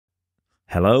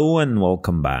Hello and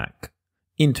welcome back.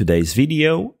 In today's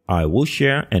video, I will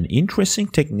share an interesting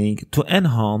technique to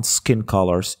enhance skin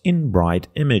colors in bright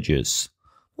images.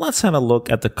 Let's have a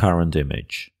look at the current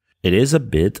image. It is a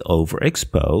bit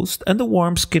overexposed and the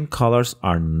warm skin colors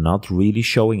are not really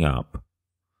showing up.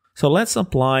 So let's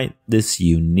apply this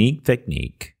unique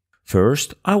technique.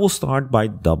 First, I will start by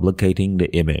duplicating the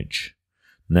image.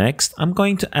 Next, I'm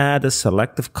going to add a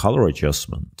selective color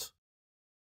adjustment.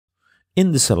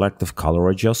 In the selective color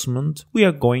adjustment, we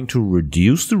are going to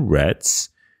reduce the reds,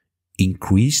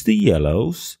 increase the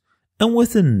yellows, and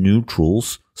with the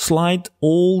neutrals, slide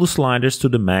all the sliders to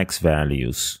the max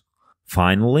values.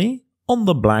 Finally, on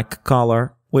the black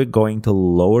color, we're going to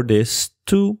lower this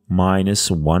to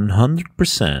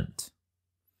 -100%.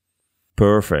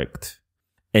 Perfect.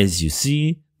 As you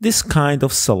see, this kind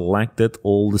of selected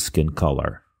all the skin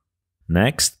color.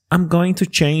 Next, I'm going to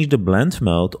change the blend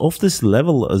mode of this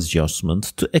level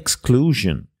adjustment to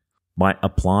exclusion. By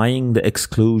applying the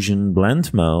exclusion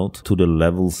blend mode to the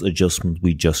levels adjustment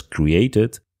we just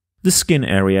created, the skin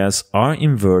areas are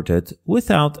inverted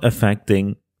without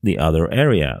affecting the other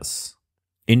areas.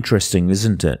 Interesting,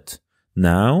 isn't it?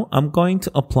 Now I'm going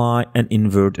to apply an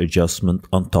invert adjustment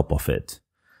on top of it.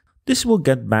 This will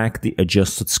get back the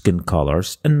adjusted skin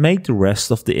colors and make the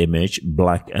rest of the image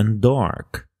black and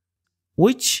dark,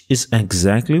 which is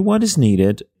exactly what is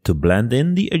needed to blend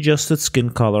in the adjusted skin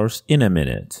colors in a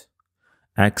minute.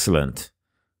 Excellent.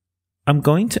 I'm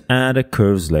going to add a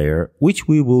curves layer, which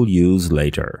we will use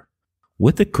later.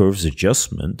 With the curves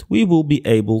adjustment, we will be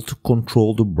able to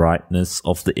control the brightness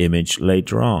of the image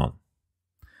later on.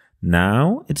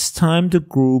 Now it's time to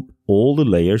group all the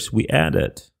layers we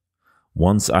added.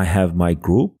 Once I have my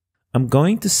group, I'm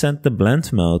going to set the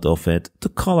blend mode of it to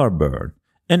color burn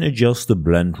and adjust the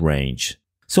blend range,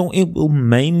 so it will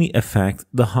mainly affect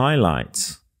the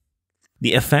highlights.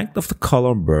 The effect of the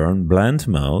color burn blend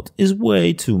mode is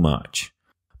way too much,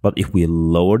 but if we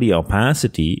lower the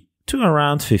opacity to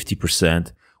around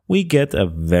 50%, we get a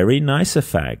very nice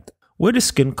effect where the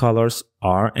skin colors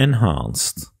are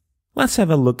enhanced. Let's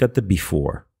have a look at the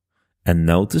before, and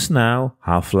notice now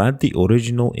how flat the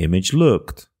original image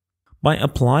looked. By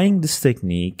applying this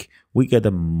technique, we get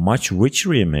a much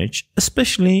richer image,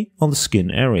 especially on the skin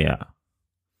area.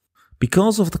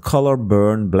 Because of the color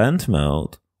burn blend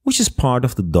mode, which is part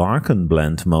of the darken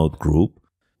blend mode group,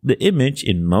 the image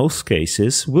in most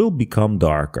cases will become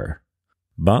darker.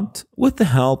 But with the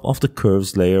help of the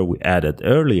curves layer we added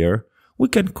earlier, we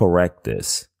can correct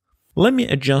this. Let me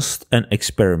adjust and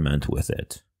experiment with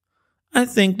it. I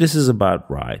think this is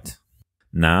about right.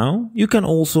 Now you can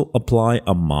also apply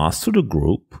a mask to the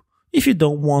group if you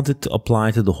don't want it to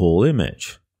apply to the whole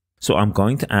image. So I'm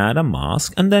going to add a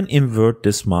mask and then invert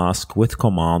this mask with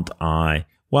Command I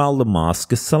while the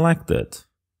mask is selected.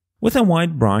 With a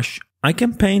white brush, I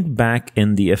can paint back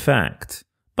in the effect.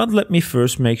 But let me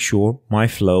first make sure my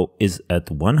flow is at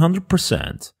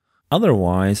 100%.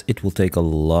 Otherwise, it will take a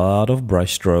lot of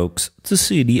brush strokes to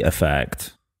see the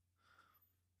effect.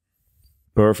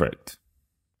 Perfect.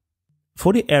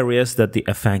 For the areas that the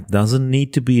effect doesn't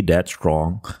need to be that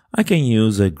strong, I can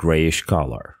use a grayish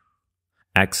color.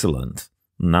 Excellent.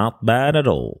 Not bad at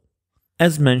all.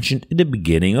 As mentioned in the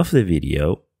beginning of the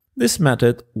video, this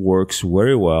method works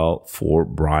very well for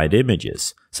bright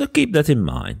images, so keep that in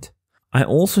mind. I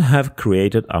also have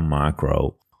created a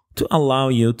macro to allow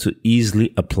you to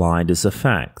easily apply this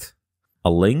effect.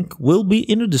 A link will be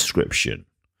in the description.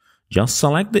 Just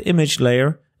select the image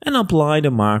layer and apply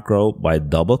the macro by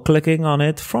double-clicking on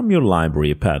it from your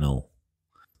library panel.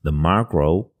 The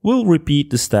macro will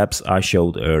repeat the steps I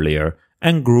showed earlier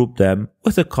and group them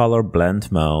with the color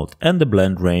blend mode and the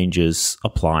blend ranges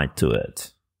applied to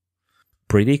it.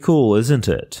 Pretty cool, isn't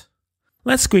it?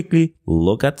 Let's quickly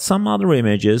look at some other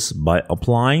images by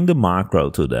applying the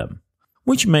macro to them,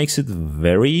 which makes it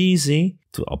very easy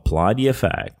to apply the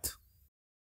effect.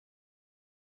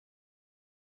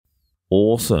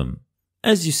 Awesome!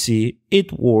 As you see,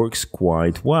 it works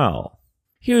quite well.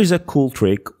 Here's a cool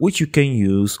trick which you can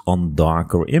use on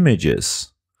darker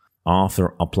images.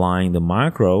 After applying the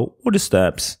macro or the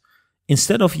steps,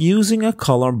 instead of using a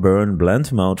color burn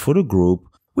blend mode for the group,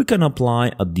 we can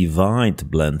apply a divide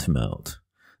blend mode.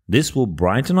 This will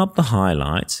brighten up the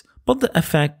highlights, but the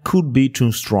effect could be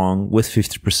too strong with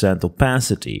 50%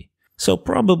 opacity, so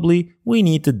probably we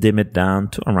need to dim it down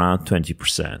to around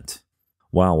 20%.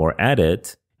 While we're at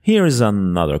it, here is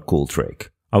another cool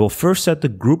trick. I will first set the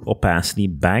group opacity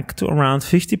back to around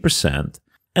 50%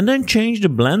 and then change the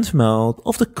blend mode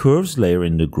of the curves layer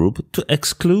in the group to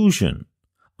exclusion.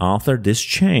 After this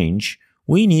change,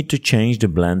 we need to change the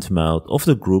blend mode of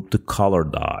the group to color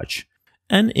dodge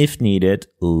and if needed,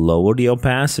 lower the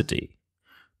opacity.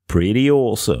 Pretty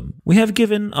awesome. We have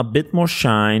given a bit more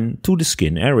shine to the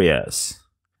skin areas.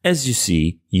 As you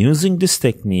see, using this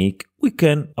technique, we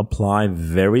can apply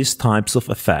various types of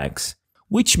effects,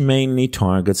 which mainly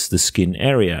targets the skin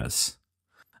areas.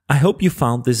 I hope you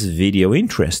found this video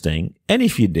interesting, and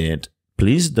if you did,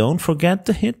 please don't forget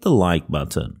to hit the like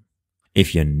button.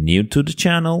 If you're new to the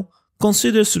channel,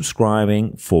 consider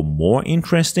subscribing for more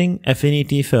interesting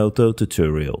Affinity Photo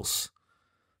tutorials.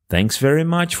 Thanks very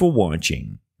much for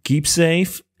watching. Keep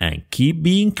safe and keep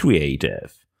being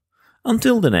creative.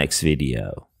 Until the next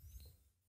video.